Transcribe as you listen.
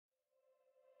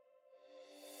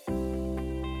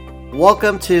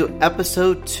Welcome to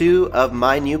episode 2 of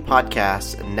my new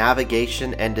podcast,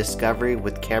 Navigation and Discovery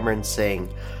with Cameron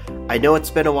Singh. I know it's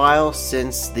been a while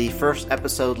since the first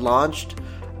episode launched,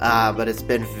 but it's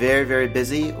been very, very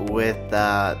busy with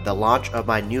the launch of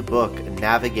my new book,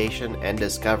 Navigation and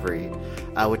Discovery,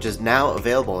 which is now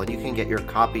available, and you can get your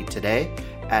copy today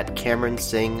at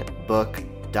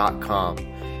CameronSinghBook.com.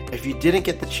 If you didn't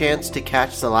get the chance to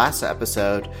catch the last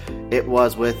episode, it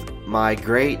was with my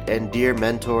great and dear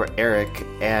mentor, Eric,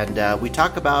 and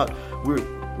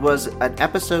was an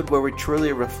episode where we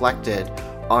truly reflected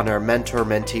on our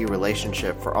mentor-mentee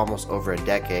relationship for almost over a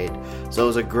decade. So it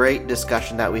was a great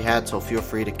discussion that we had, so feel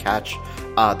free to catch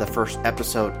the first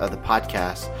episode of the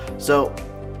podcast. So,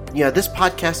 this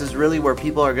podcast is really where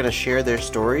people are going to share their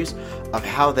stories of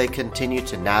how they continue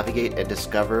to navigate and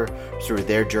discover through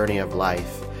their journey of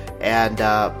life. And,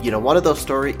 one of those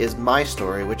stories is my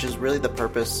story, which is really the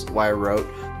purpose why I wrote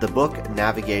the book,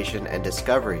 Navigation and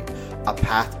Discovery, a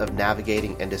path of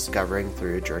navigating and discovering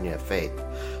through a journey of faith.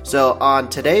 So on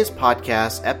today's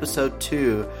podcast, episode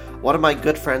 2, one of my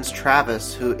good friends,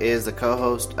 Travis, who is the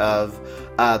co-host of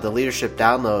the Leadership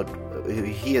Download,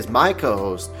 he is my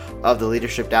co-host of the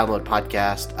Leadership Download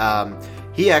podcast.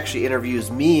 He actually interviews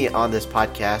me on this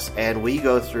podcast, and we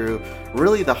go through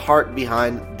really the heart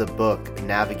behind the book,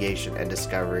 Navigation and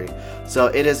Discovery. So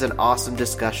it is an awesome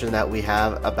discussion that we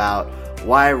have about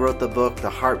why I wrote the book, the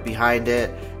heart behind it,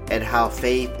 and how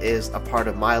faith is a part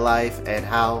of my life and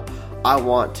how I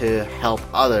want to help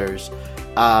others.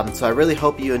 So I really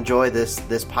hope you enjoy this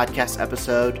podcast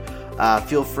episode.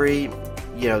 Feel free,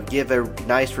 give a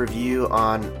nice review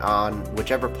on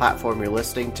whichever platform you're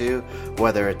listening to,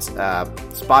 whether it's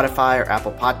Spotify or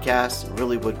Apple Podcasts.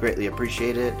 Really would greatly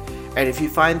appreciate it. And if you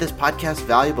find this podcast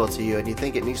valuable to you and you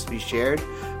think it needs to be shared,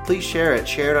 please share it.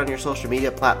 Share it on your social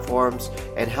media platforms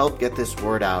and help get this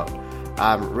word out.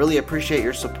 Really appreciate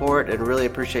your support and really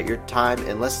appreciate your time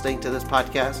in listening to this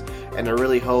podcast. And I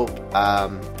really hope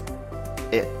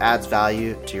it adds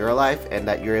value to your life and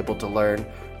that you're able to learn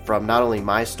from not only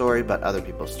my story, but other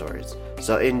people's stories.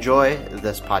 So enjoy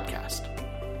this podcast.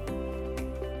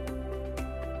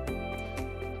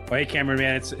 Well, hey, Cameron,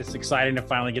 man, it's exciting to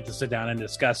finally get to sit down and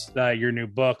discuss your new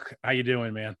book. How you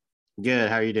doing, man? Good.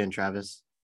 How are you doing, Travis?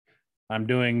 I'm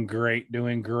doing great.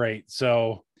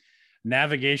 So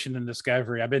Navigation and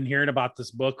Discovery. I've been hearing about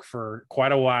this book for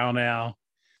quite a while now.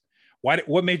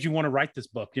 What made you want to write this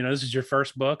book? This is your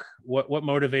first book. What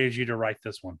motivated you to write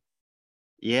this one?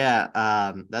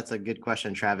 Yeah, that's a good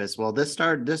question, Travis. Well, this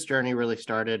journey really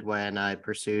started when I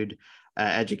pursued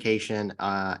education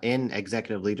in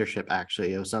executive leadership.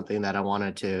 Actually, it was something that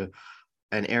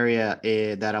an area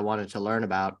that I wanted to learn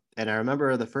about. And I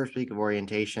remember the first week of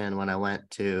orientation when I went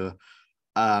to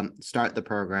start the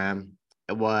program.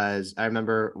 I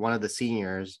remember one of the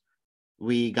seniors,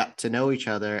 we got to know each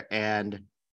other, and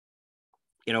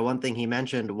one thing he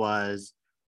mentioned was,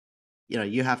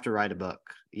 you have to write a book.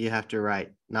 You have to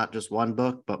write not just one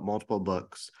book, but multiple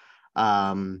books.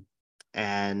 And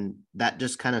that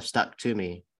just kind of stuck to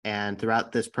me. And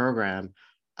throughout this program,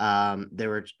 they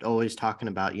were always talking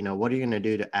about, what are you going to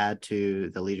do to add to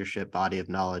the leadership body of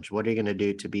knowledge? What are you going to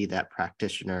do to be that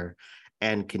practitioner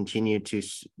and continue to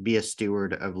be a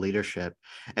steward of leadership?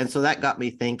 And so that got me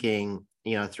thinking,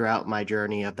 throughout my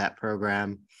journey of that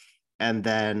program. And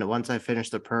then once I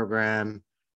finished the program,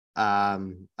 I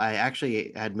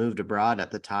actually had moved abroad at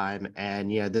the time,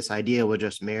 and this idea was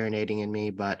just marinating in me,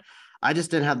 but I just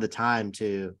didn't have the time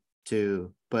to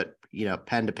put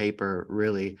pen to paper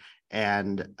really,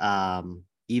 and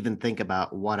even think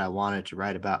about what I wanted to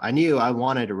write about. I knew I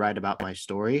wanted to write about my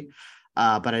story,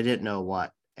 but I didn't know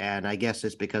what, and I guess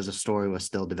it's because the story was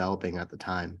still developing at the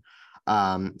time.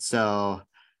 So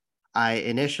I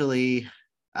initially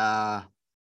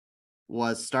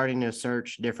was starting to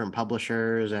search different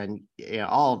publishers, and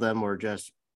all of them were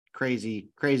just crazy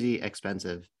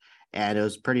expensive. And it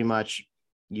was pretty much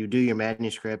you do your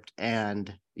manuscript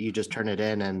and you just turn it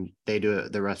in and they do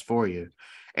the rest for you.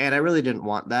 And I really didn't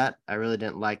want that. I really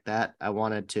didn't like that. I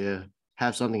wanted to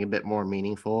have something a bit more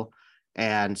meaningful.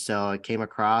 And so I came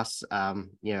across a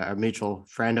mutual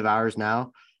friend of ours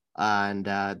now, and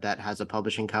that has a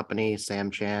publishing company,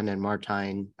 Sam Chan and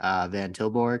Martijn Van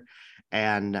Tilburg.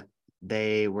 And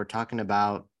they were talking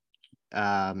about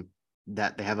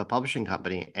that they have a publishing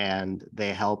company and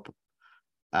they help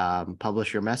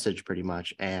publish your message pretty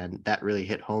much. And that really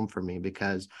hit home for me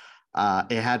because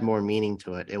it had more meaning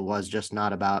to it. It was just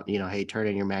not about, hey, turn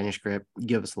in your manuscript,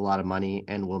 give us a lot of money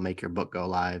and we'll make your book go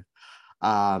live.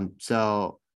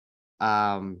 So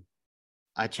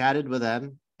I chatted with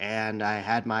them and I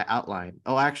had my outline.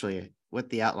 Oh, actually with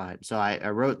the outline. So I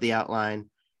wrote the outline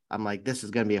I'm like, this is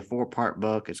going to be a 4-part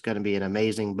book. It's going to be an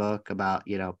amazing book about,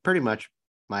 pretty much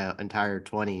my entire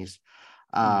 20s,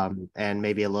 and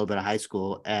maybe a little bit of high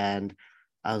school. And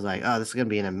I was like, oh, this is going to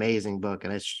be an amazing book.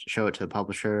 And I show it to the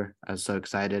publisher. I was so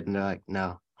excited. And they're like,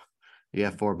 no, you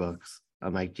have 4 books.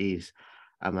 I'm like, geez,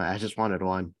 I just wanted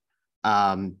one.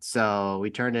 So we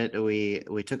turned it,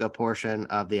 we took a portion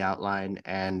of the outline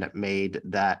and made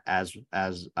that as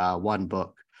one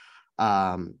book.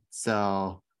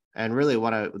 So, and really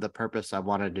the purpose I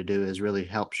wanted to do is really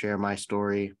help share my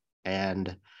story.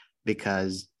 And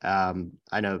because I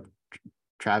know,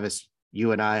 Travis,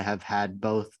 you and I have had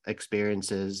both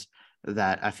experiences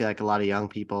that I feel like a lot of young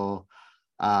people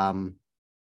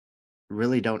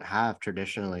really don't have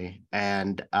traditionally.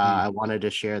 And I wanted to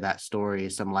share that story,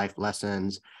 some life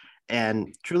lessons,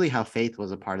 and truly how faith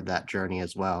was a part of that journey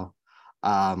as well.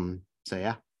 So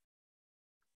yeah.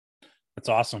 That's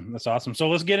awesome. That's awesome. So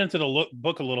let's get into the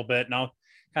book a little bit, and I'll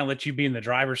kind of let you be in the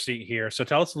driver's seat here. So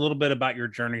tell us a little bit about your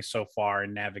journey so far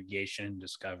in navigation and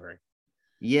discovery.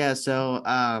 Yeah. So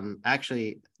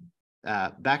actually,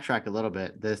 backtrack a little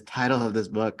bit. The title of this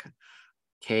book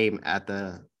came at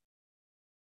the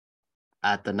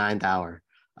ninth hour.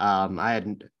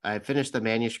 I finished the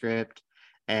manuscript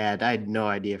and I had no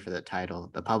idea for the title.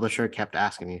 The publisher kept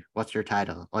asking me, "What's your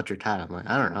title? What's your title?" I'm like,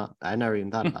 "I don't know. I never even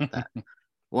thought about that."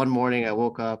 One morning I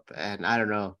woke up and I don't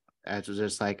know. It was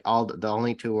just like the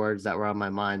only 2 words that were on my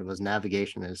mind was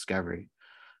navigation and discovery.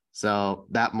 So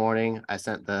that morning I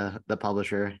sent the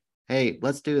publisher, "Hey,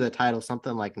 let's do the title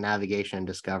something like navigation and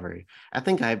discovery." I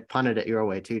think I punted it your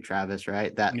way too, Travis,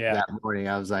 right? That morning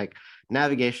I was like,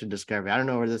 navigation discovery. I don't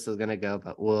know where this is going to go,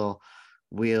 but we'll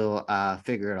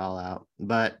figure it all out.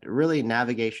 But really,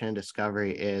 navigation and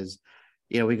discovery is,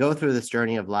 we go through this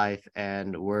journey of life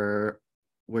and we're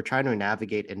trying to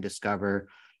navigate and discover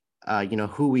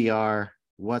who we are,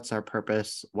 what's our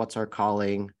purpose, what's our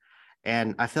calling.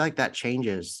 And I feel like that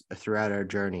changes throughout our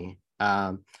journey.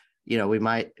 We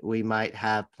might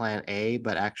have plan A,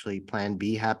 but actually plan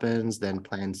B happens, then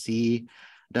plan C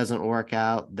doesn't work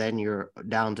out, then you're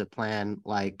down to plan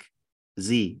like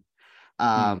Z.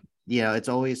 It's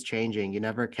always changing. You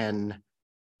never can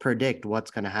predict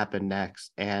what's going to happen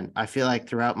next. And I feel like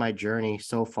throughout my journey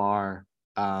so far,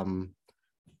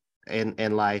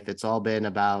 in life, it's all been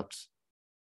about,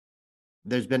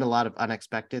 there's been a lot of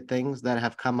unexpected things that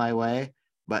have come my way,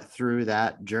 but through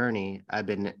that journey, I've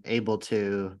been able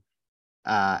to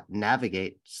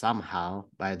navigate somehow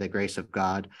by the grace of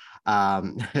God,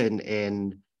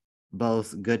 in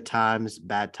both good times,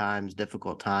 bad times,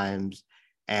 difficult times,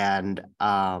 and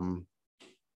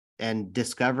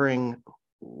discovering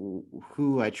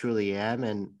who I truly am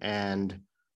and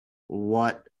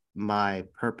what my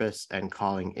purpose and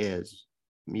calling is.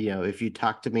 If you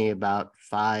talk to me about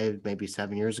 5, maybe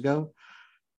 7 years ago,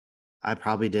 I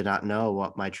probably did not know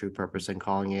what my true purpose and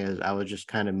calling is. I was just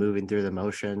kind of moving through the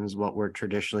motions, what we're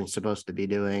traditionally supposed to be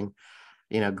doing,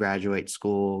 graduate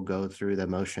school, go through the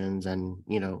motions, and,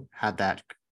 have that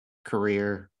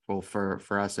career. Well,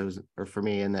 for us, it was, or for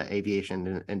me, in the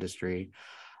aviation industry.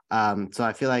 So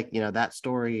I feel like, that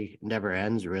story never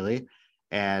ends really.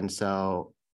 And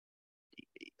so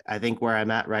I think where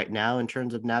I'm at right now in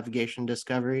terms of navigation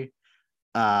discovery,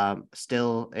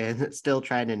 still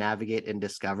trying to navigate and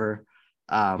discover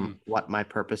what my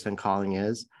purpose and calling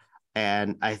is.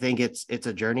 And I think it's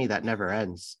a journey that never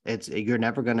ends. You're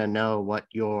never going to know what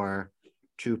your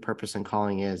true purpose and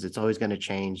calling is. It's always going to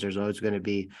change. There's always going to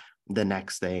be the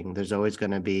next thing. There's always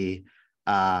going to be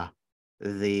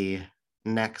the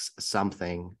next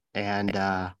something.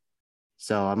 And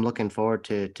so I'm looking forward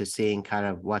to seeing kind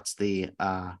of what's the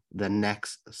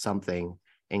next something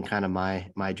in kind of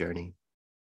my journey.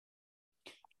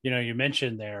 You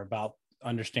mentioned there about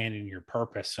understanding your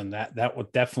purpose, and that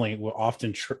will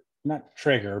often not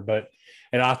trigger, but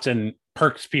it often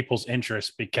perks people's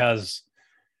interest, because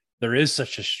there is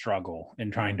such a struggle in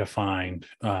trying to find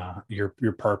your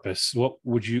purpose. What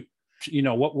would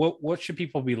what should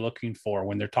people be looking for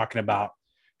when they're talking about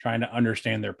trying to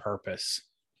understand their purpose?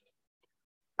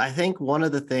 I think one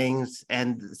of the things,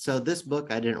 and so this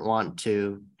book, I didn't want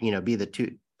to, be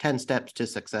the 10 steps to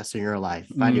success in your life,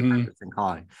 find your purpose and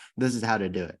calling. This is how to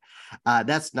do it.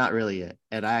 That's not really it.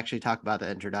 And I actually talk about the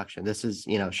introduction. This is,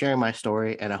 sharing my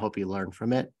story, and I hope you learn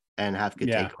from it and have good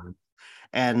takeaways.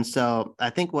 And so I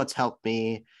think what's helped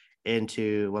me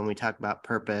into when we talk about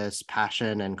purpose,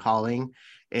 passion, and calling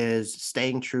is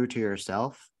staying true to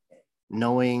yourself,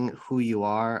 knowing who you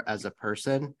are as a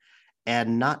person,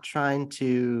 and not trying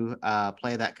to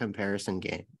play that comparison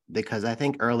game. Because I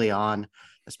think early on,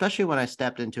 especially when I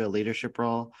stepped into a leadership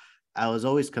role, I was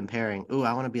always comparing, ooh,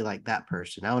 I want to be like that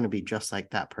person. I want to be just like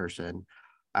that person.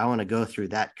 I want to go through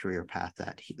that career path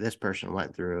that this person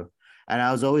went through. And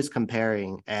I was always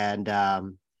comparing. And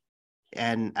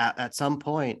at some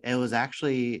point, it was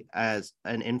actually as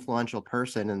an influential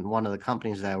person in one of the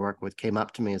companies that I work with came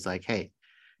up to me, is like, hey,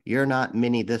 you're not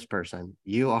mini this person.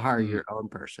 You are Mm. your own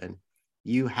person.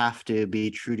 You have to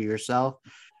be true to yourself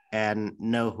and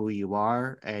know who you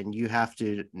are, and you have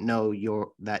to know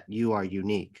that you are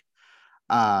unique.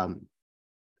 Um,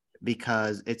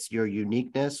 because it's your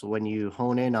uniqueness. When you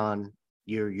hone in on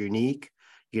you're unique,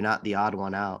 you're not the odd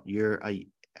one out.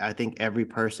 I think every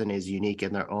person is unique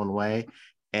in their own way.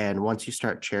 And once you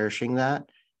start cherishing that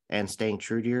and staying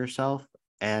true to yourself,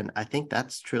 and I think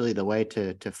that's truly the way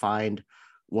to find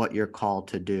what you're called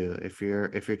to do. If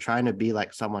you're trying to be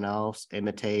like someone else,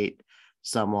 imitate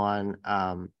someone,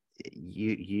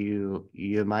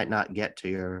 you might not get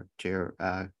to your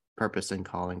purpose and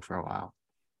calling for a while.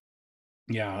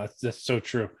 Yeah, that's so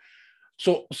true.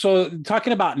 So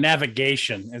talking about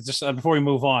navigation, is just before we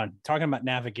move on, talking about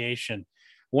navigation,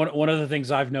 one of the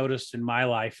things I've noticed in my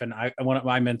life, and one of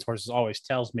my mentors always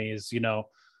tells me is,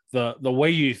 the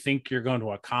way you think you're going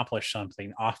to accomplish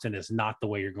something often is not the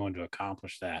way you're going to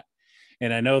accomplish that.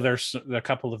 And I know there's a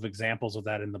couple of examples of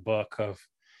that in the book, of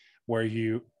where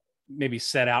you maybe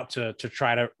set out to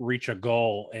try to reach a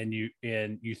goal, and you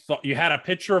thought you had a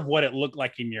picture of what it looked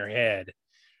like in your head,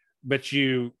 but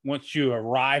once you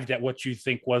arrived at what you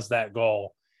think was that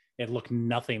goal, it looked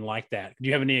nothing like that. Do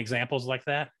you have any examples like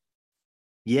that?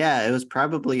 Yeah, it was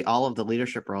probably all of the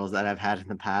leadership roles that I've had in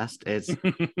the past.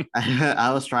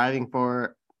 I was striving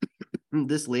for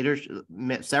this leadership,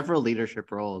 several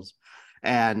leadership roles.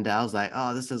 And I was like,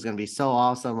 oh, this is going to be so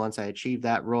awesome. Once I achieve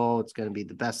that role, it's going to be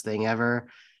the best thing ever.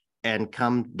 And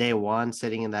come day one,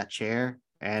 sitting in that chair,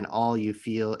 and all you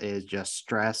feel is just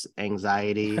stress,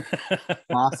 anxiety,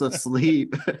 loss of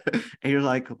sleep. And you're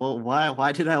like, well,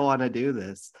 why did I want to do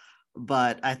this?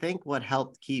 But I think what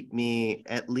helped keep me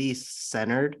at least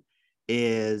centered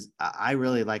is I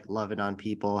really like loving on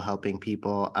people, helping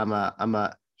people. I'm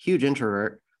a huge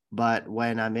introvert, but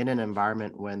when I'm in an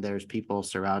environment when there's people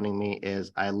surrounding me,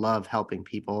 is I love helping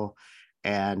people.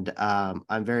 And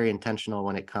I'm very intentional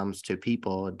when it comes to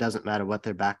people. It doesn't matter what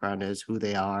their background is, who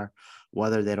they are,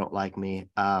 whether they don't like me.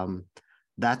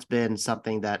 That's been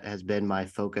something that has been my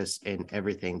focus in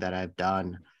everything that I've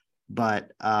done.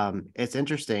 But it's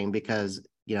interesting because,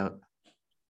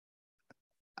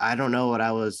 I don't know what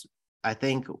I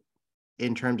think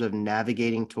in terms of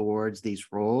navigating towards these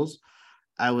roles,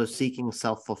 I was seeking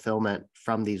self-fulfillment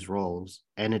from these roles.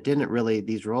 And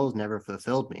these roles never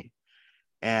fulfilled me.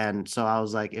 And so I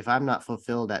was like, if I'm not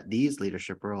fulfilled at these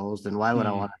leadership roles, then why would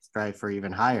I Mm. want to strive for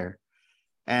even higher?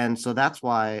 And so that's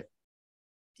why,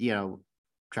 you know,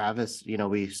 Travis,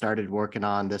 we started working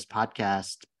on this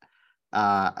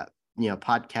uh,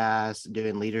 podcast,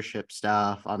 doing leadership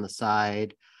stuff on the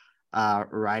side,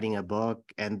 writing a book.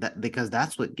 And that, because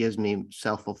that's what gives me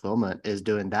self-fulfillment, is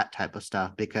doing that type of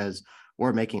stuff, because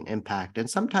we're making impact. And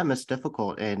sometimes it's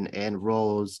difficult in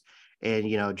roles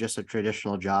and, just a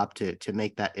traditional job to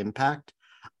make that impact.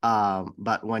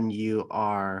 But when you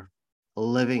are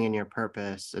living in your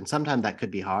purpose, and sometimes that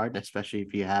could be hard, especially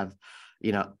if you have,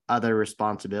 other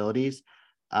responsibilities.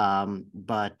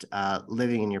 But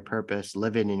living in your purpose,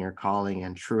 living in your calling,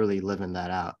 and truly living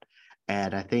that out.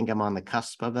 And I think I'm on the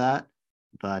cusp of that,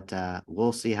 but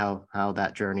we'll see how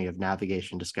that journey of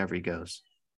navigation discovery goes.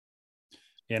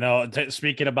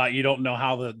 Speaking about, you don't know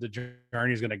how the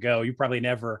journey is going to go. You probably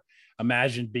never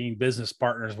imagined being business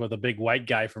partners with a big white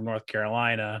guy from North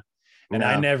Carolina. And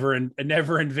I No.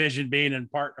 never envisioned being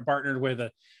partnered with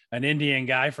an Indian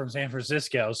guy from San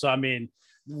Francisco. So, I mean,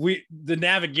 the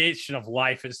navigation of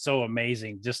life is so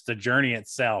amazing. Just the journey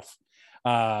itself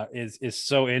is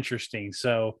so interesting.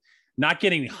 So not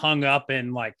getting hung up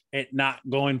in like it not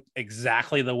going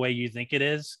exactly the way you think it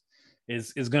is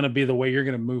going to be the way you're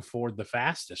going to move forward the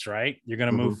fastest, right? You're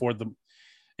going to move Mhm. forward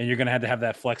and you're going to have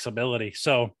that flexibility.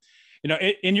 So,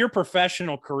 in your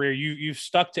professional career, you've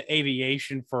stuck to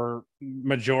aviation for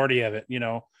majority of it.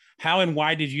 How and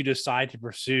why did you decide to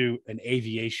pursue an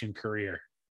aviation career?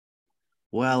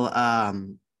 Well,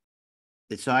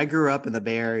 so I grew up in the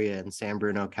Bay Area in San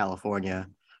Bruno, California.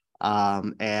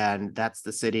 And that's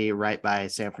the city right by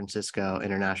San Francisco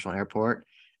International Airport.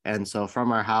 And so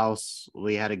from our house,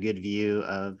 we had a good view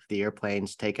of the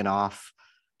airplanes taking off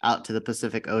out to the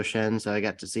Pacific Ocean. So I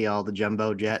got to see all the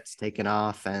jumbo jets taking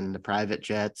off and the private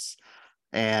jets.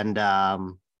 And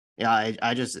yeah,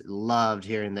 I just loved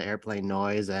hearing the airplane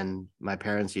noise. And my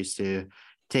parents used to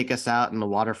take us out in the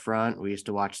waterfront. We used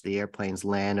to watch the airplanes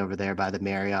land over there by the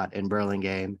Marriott in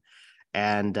Burlingame.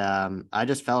 And I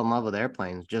just fell in love with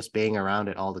airplanes, just being around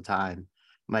it all the time.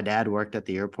 My dad worked at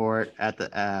the airport at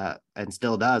the and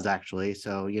still does actually.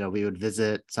 So, we would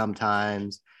visit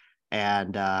sometimes,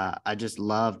 and I just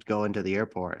loved going to the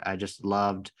airport. I just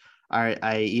loved.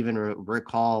 I even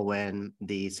recall when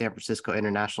the San Francisco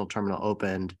International Terminal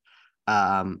opened.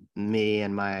 Me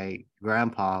and my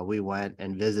grandpa, we went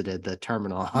and visited the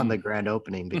terminal on the Mm. grand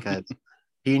opening because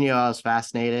he knew I was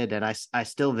fascinated. And I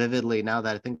still vividly, now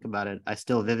that I think about it, I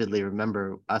still vividly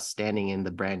remember us standing in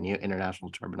the brand new international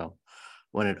terminal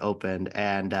when it opened.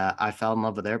 And I fell in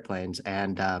love with airplanes.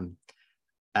 And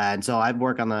so I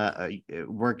work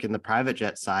in the private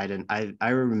jet side. And I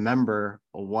remember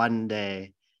one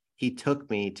day he took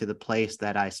me to the place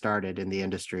that I started in the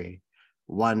industry.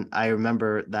 I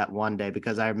remember that one day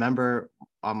because I remember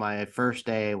on my first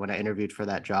day when I interviewed for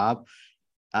that job,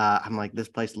 I'm like, this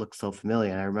place looks so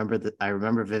familiar. And I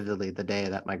remember vividly the day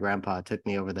that my grandpa took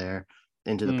me over there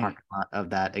into the Mm. parking lot of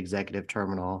that executive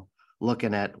terminal,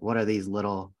 looking at what are these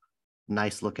little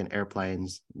nice looking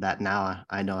airplanes that now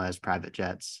I know as private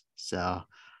jets. So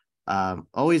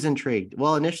always intrigued.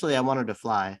 Well, initially I wanted to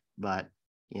fly, but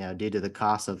due to the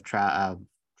cost of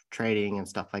trading and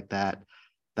stuff like that,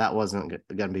 that wasn't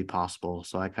going to be possible.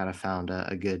 So I kind of found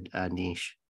a good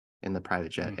niche in the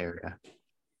private jet Mm. area.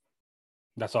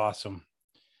 That's awesome.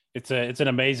 It's an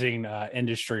amazing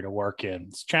industry to work in.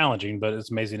 It's challenging, but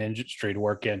it's amazing industry to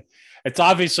work in. It's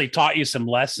obviously taught you some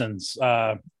lessons.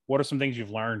 What are some things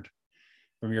you've learned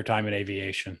from your time in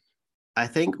aviation? I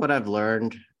think what I've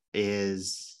learned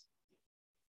is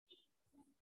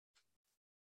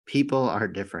people are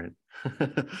different.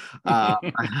 uh,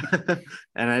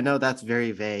 and I know that's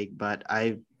very vague, but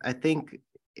I think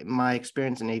my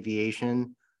experience in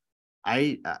aviation,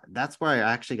 I that's where I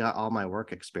actually got all my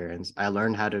work experience. I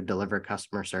learned how to deliver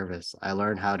customer service. I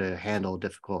learned how to handle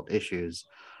difficult issues.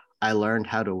 I learned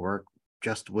how to work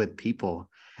just with people.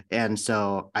 And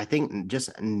so I think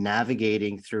just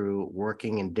navigating through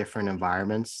working in different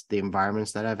environments, the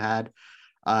environments that I've had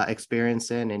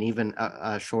experience in, and even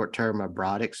a short term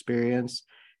abroad experience,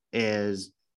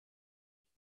 is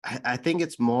I think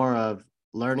it's more of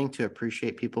learning to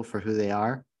appreciate people for who they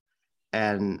are,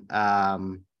 and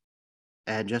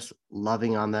and just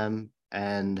loving on them.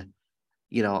 And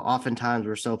oftentimes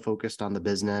we're so focused on the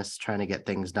business, trying to get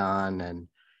things done, and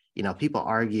people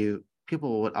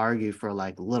would argue for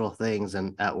like little things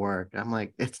and at work. I'm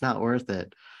like, it's not worth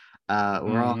it.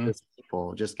 We're all Mm-hmm. just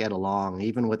people, just get along,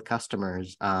 even with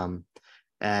customers. And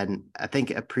I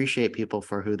think appreciate people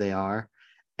for who they are,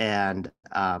 and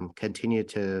continue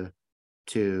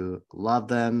to love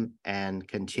them, and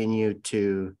continue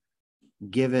to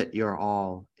give it your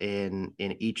all in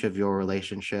each of your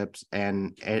relationships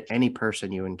and any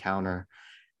person you encounter.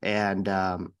 And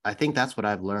I think that's what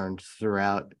I've learned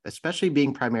throughout, especially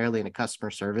being primarily in a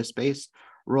customer service based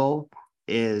role,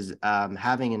 is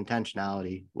having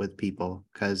intentionality with people,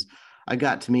 because I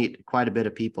got to meet quite a bit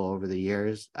of people over the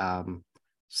years.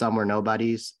 Some were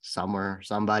nobodies, some were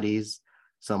somebodies,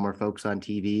 some were folks on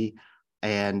TV.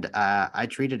 And I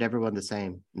treated everyone the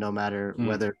same, no matter Mm.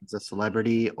 whether it's a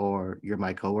celebrity or you're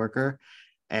my coworker.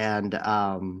 And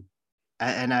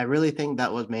and I really think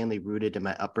that was mainly rooted in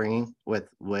my upbringing with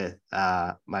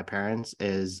my parents,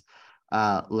 is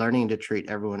learning to treat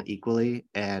everyone equally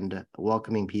and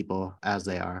welcoming people as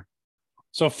they are.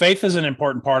 So faith is an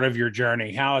important part of your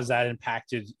journey. How has that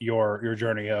impacted your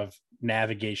journey of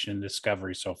navigation and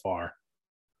discovery so far?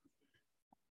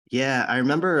 Yeah, I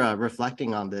remember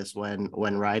reflecting on this when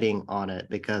writing on it,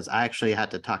 because I actually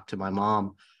had to talk to my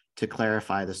mom to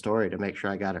clarify the story to make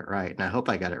sure I got it right, and I hope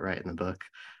I got it right in the book.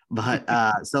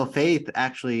 But so faith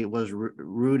actually was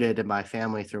rooted in my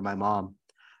family through my mom.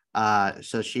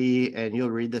 So she, and you'll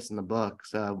read this in the book,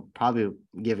 so probably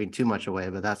giving too much away,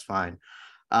 but that's fine.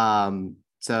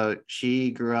 So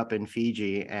she grew up in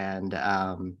Fiji, and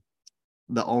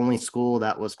the only school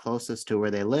that was closest to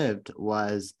where they lived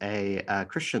was a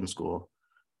Christian school.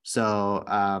 So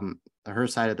her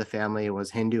side of the family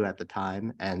was Hindu at the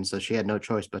time, and so she had no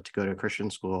choice but to go to a Christian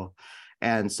school.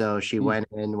 And so she went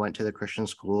to the Christian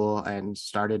school and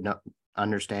started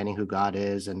understanding who God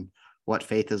is and what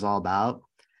faith is all about.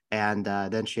 And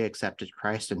then she accepted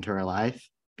Christ into her life,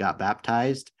 got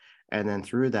baptized, and then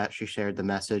through that she shared the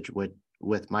message with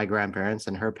my grandparents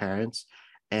and her parents.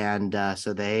 And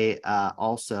so they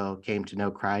also came to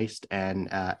know Christ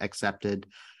and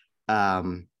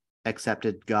um,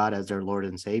 accepted God as their Lord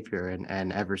and Savior,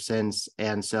 and ever since.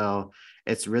 And so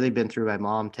it's really been through my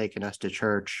mom taking us to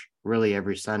church really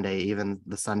every Sunday, even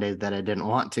the Sundays that I didn't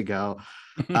want to go,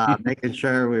 making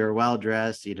sure we were well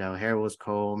dressed, hair was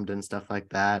combed and stuff like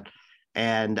that.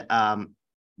 And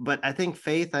but I think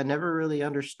faith, I never really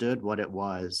understood what it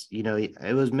was.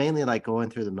 It was mainly like going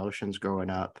through the motions growing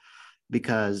up,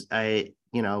 because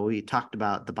we talked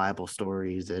about the Bible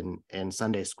stories and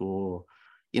Sunday school,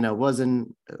 was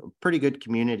in a pretty good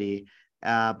community.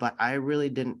 But I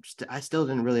really I still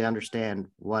didn't really understand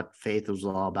what faith was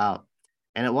all about.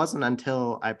 And it wasn't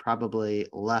until I probably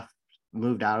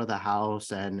moved out of the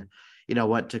house and,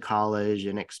 went to college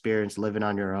and experienced living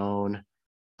on your own,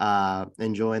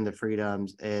 enjoying the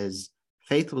freedoms, is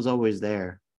faith was always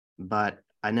there, but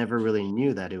I never really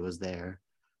knew that it was there.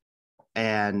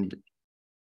 And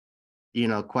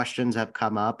questions have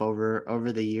come up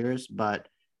over the years, but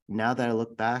now that I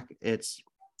look back, it's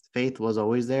faith was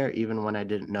always there, even when I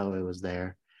didn't know it was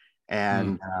there.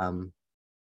 And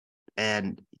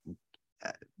and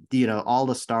all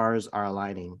the stars are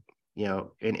aligning,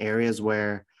 in areas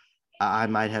where I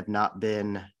might have not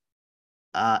been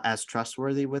as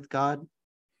trustworthy with God.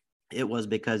 It was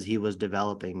because he was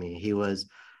developing me.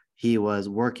 He was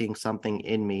working something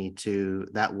in me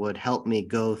that would help me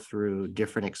go through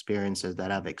different experiences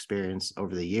that I've experienced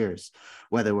over the years,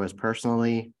 whether it was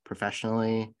personally,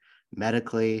 professionally,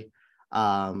 medically.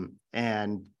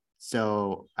 And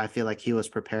so I feel like he was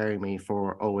preparing me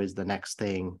for always the next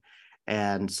thing.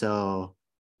 And so,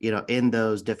 in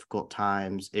those difficult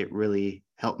times, it really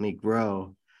helped me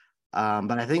grow.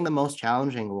 But I think the most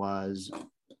challenging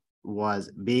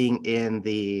was being in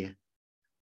the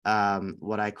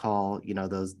what I call,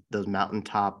 those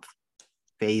mountaintop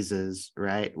phases,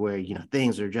 right? Where,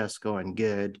 things are just going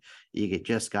good.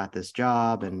 Just got this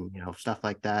job and, stuff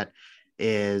like that,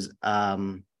 is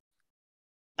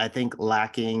I think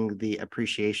lacking the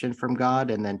appreciation from God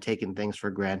and then taking things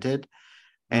for granted.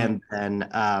 And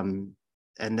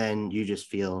then you just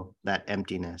feel that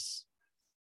emptiness.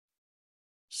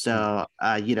 So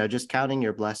just counting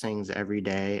your blessings every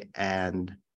day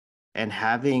and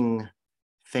having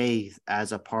faith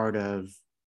as a part of,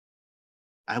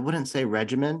 I wouldn't say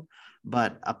regimen,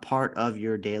 but a part of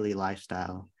your daily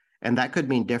lifestyle. And that could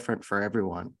mean different for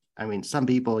everyone. I mean, some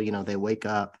people, they wake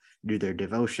up, do their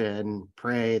devotion,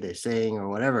 pray, they sing or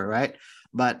whatever, right?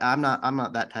 But I'm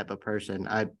not that type of person.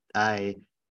 I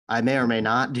may or may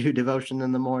not do devotion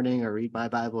in the morning or read my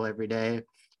Bible every day,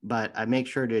 but I make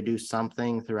sure to do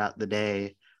something throughout the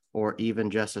day, or even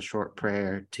just a short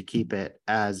prayer, to keep it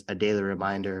as a daily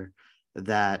reminder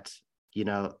that,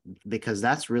 because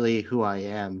that's really who I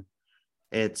am.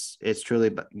 It's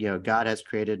truly, God has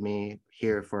created me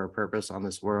here for a purpose on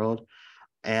this world.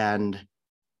 And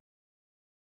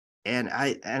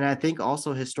I think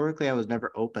also historically I was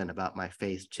never open about my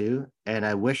faith too, and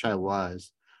I wish I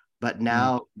was. But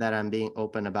now that I'm being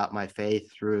open about my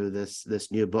faith through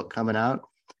this new book coming out,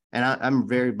 and I'm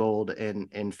very bold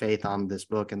in faith on this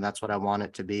book, and that's what I want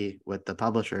it to be with the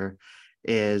publisher,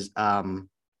 is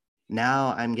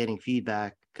now I'm getting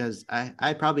feedback, because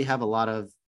I probably have a lot of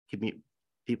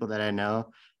people that I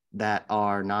know that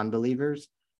are non-believers,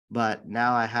 but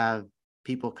now I have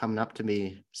people coming up to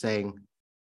me saying,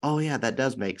 oh yeah, that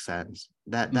does make sense.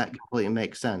 That completely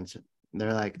makes sense.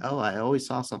 They're like, oh, I always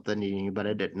saw something in you, but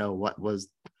I didn't know what was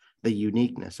the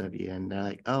uniqueness of you. And they're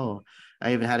like, oh,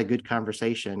 I even had a good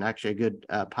conversation, actually a good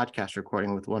podcast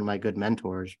recording with one of my good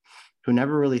mentors, who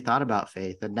never really thought about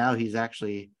faith, and now he's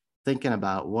actually thinking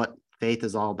about what faith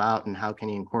is all about and how can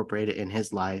he incorporate it in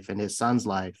his life and his son's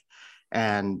life.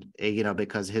 And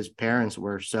because his parents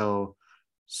were so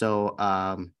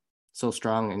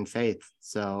strong in faith.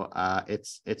 So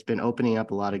it's been opening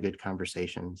up a lot of good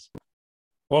conversations.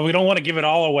 Well, we don't want to give it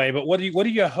all away, but what do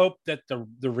you hope that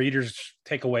the readers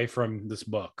take away from this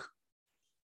book?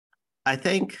 I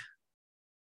think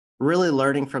really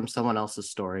learning from someone else's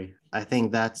story. I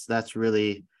think that's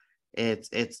really, it's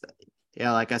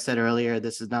like I said earlier,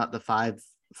 this is not the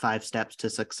five steps to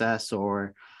success,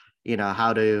 or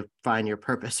how to find your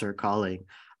purpose or calling.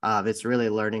 It's really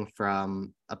learning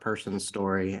from a person's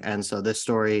story. And so this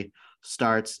story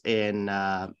starts in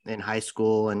high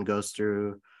school and goes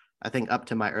through, I think, up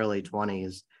to my early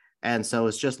 20s. And so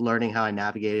it's just learning how I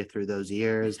navigated through those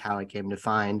years, how I came to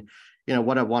find,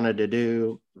 what I wanted to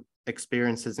do,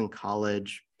 experiences in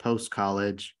college,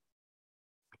 post-college.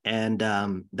 And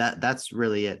that's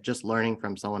really it, just learning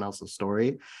from someone else's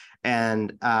story.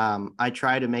 And I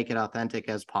try to make it authentic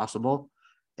as possible,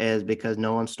 is because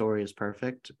no one's story is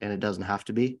perfect, and it doesn't have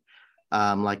to be.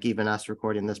 Like even us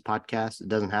recording this podcast, it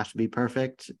doesn't have to be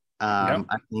perfect. I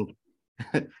think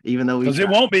even though because it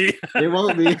won't be, it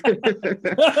won't be.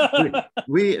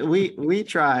 we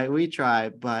try,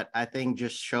 but I think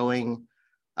just showing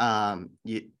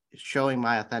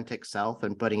my authentic self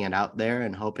and putting it out there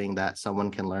and hoping that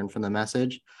someone can learn from the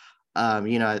message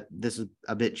This is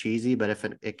a bit cheesy, but if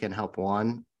it can help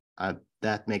one,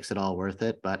 that makes it all worth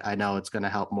it. But I know it's going to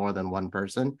help more than one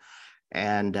person.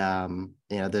 And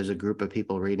there's a group of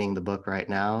people reading the book right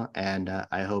now, and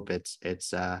I hope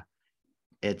it's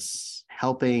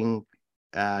helping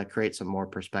create some more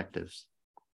perspectives.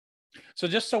 So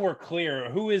just so we're clear,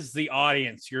 who is the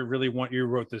audience you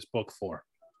wrote this book for?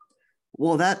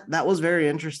 Well, that was very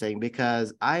interesting,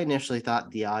 because I initially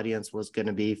thought the audience was going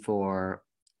to be for,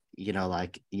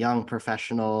 like young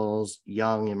professionals,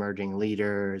 young emerging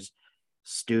leaders,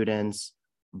 students.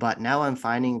 But now I'm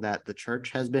finding that the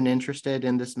church has been interested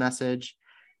in this message.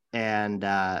 And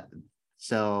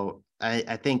so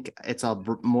I think it's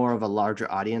more of a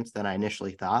larger audience than I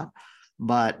initially thought.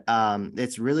 But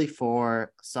it's really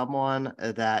for someone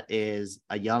that is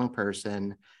a young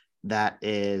person that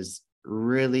is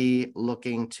really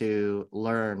looking to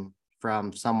learn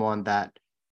from someone that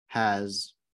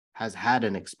has had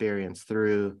an experience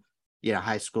through,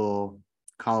 high school,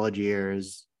 college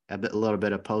years, a little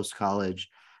bit of post-college,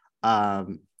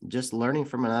 just learning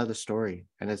from another story.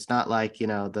 And it's not like,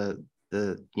 the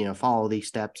follow these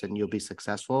steps and you'll be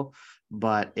successful,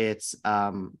 but it's,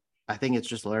 I think it's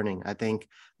just learning. I think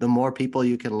the more people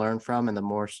you can learn from, and the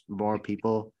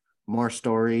more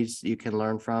stories you can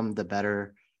learn from, the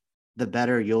better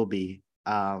you'll be.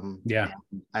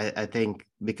 I think,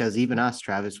 because even us,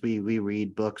 Travis, we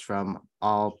read books from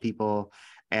all people,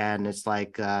 and it's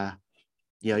like,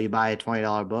 you buy a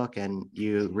 $20 book and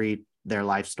you read their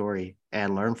life story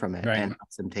and learn from it, right, and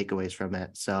some takeaways from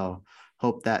it. So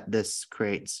hope that this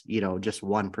creates, just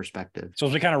one perspective. So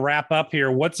as we kind of wrap up here,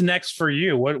 what's next for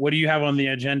you? What do you have on the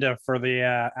agenda for the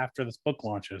after this book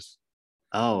launches?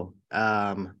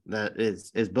 That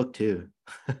is book 2.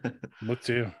 Book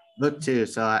two.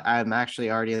 So I'm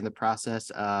actually already in the process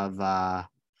of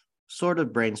sort of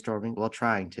brainstorming. Well,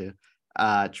 trying to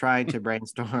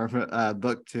brainstorm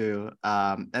book 2.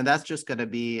 And that's just going to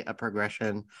be a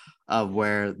progression of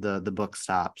where the book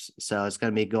stops. So it's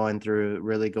going to be going through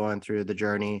the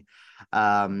journey.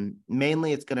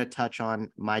 Mainly it's going to touch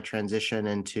on my transition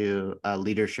into a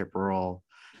leadership role.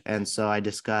 And so I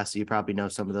discuss, you probably know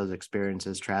some of those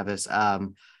experiences, Travis.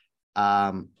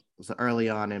 So early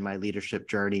on in my leadership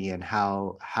journey, and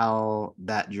how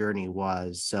that journey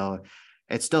was. So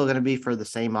it's still going to be for the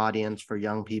same audience, for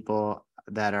young people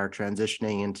that are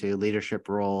transitioning into leadership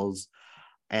roles,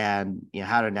 and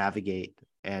how to navigate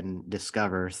and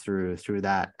discover through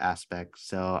that aspect.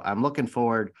 So I'm looking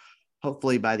forward.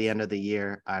 Hopefully by the end of the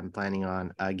year, I'm planning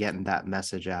on getting that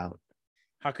message out.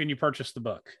 How can you purchase the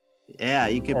book? Yeah,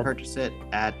 you can purchase it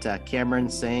at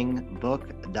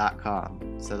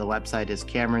CameronSinghBook.com. So the website is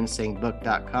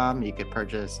CameronSinghBook.com. You could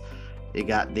purchase, you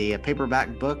got the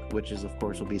paperback book, which is, of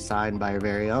course, will be signed by your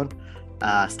very own,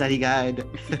 study guide,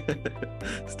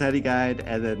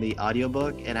 and then the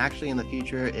audiobook. And actually in the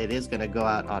future, it is going to go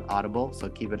out on Audible. So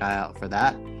keep an eye out for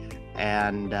that.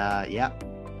 And yeah.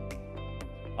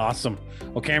 Awesome.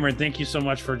 Well, Cameron, thank you so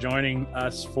much for joining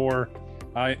us to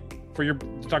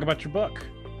talk about your book.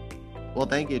 Well,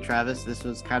 thank you, Travis. This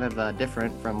was kind of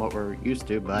different from what we're used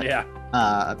to, but yeah,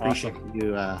 appreciate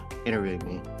you interviewing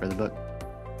me for the book.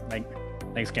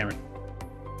 Thanks, Cameron.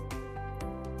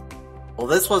 Well,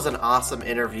 this was an awesome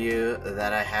interview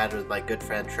that I had with my good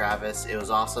friend Travis. It was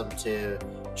awesome to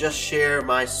just share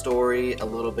my story a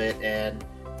little bit and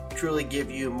truly give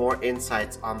you more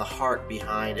insights on the heart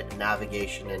behind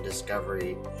navigation and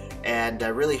discovery. And I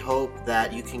really hope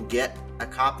that you can get a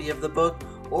copy of the book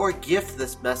or gift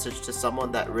this message to someone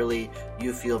that really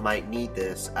you feel might need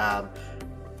this.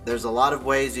 There's a lot of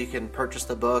ways you can purchase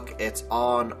the book. It's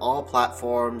on all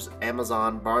platforms: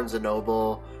 Amazon, Barnes &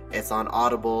 Noble. It's on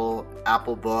Audible,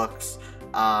 Apple Books.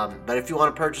 But if you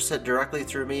want to purchase it directly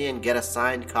through me and get a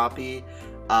signed copy,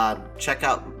 check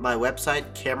out my website,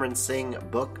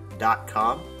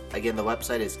 CameronSinghBook.com. Again, the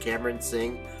website is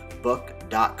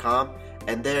CameronSinghBook.com.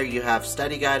 And there you have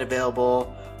study guide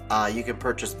available. You can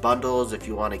purchase bundles if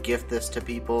you want to gift this to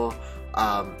people.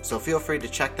 So feel free to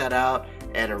check that out,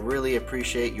 and I really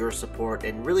appreciate your support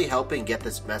in really helping get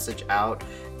this message out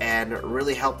and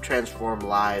really help transform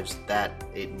lives that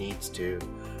it needs to.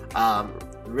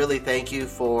 Really thank you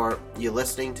for you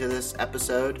listening to this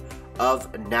episode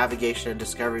of Navigation and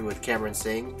Discovery with Cameron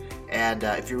Singh. And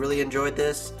if you really enjoyed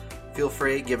this, feel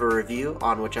free to give a review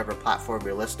on whichever platform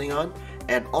you're listening on.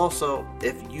 And also,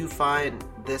 if you find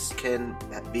this can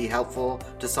be helpful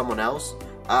to someone else,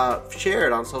 share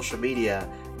it on social media,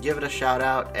 give it a shout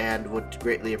out, and would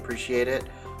greatly appreciate it.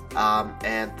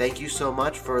 And thank you so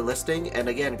much for listening. And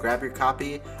again, grab your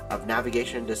copy of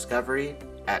Navigation and Discovery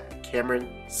at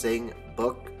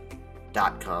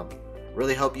CameronSinghBook.com.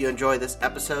 Really hope you enjoy this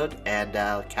episode, and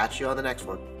catch you on the next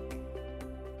one.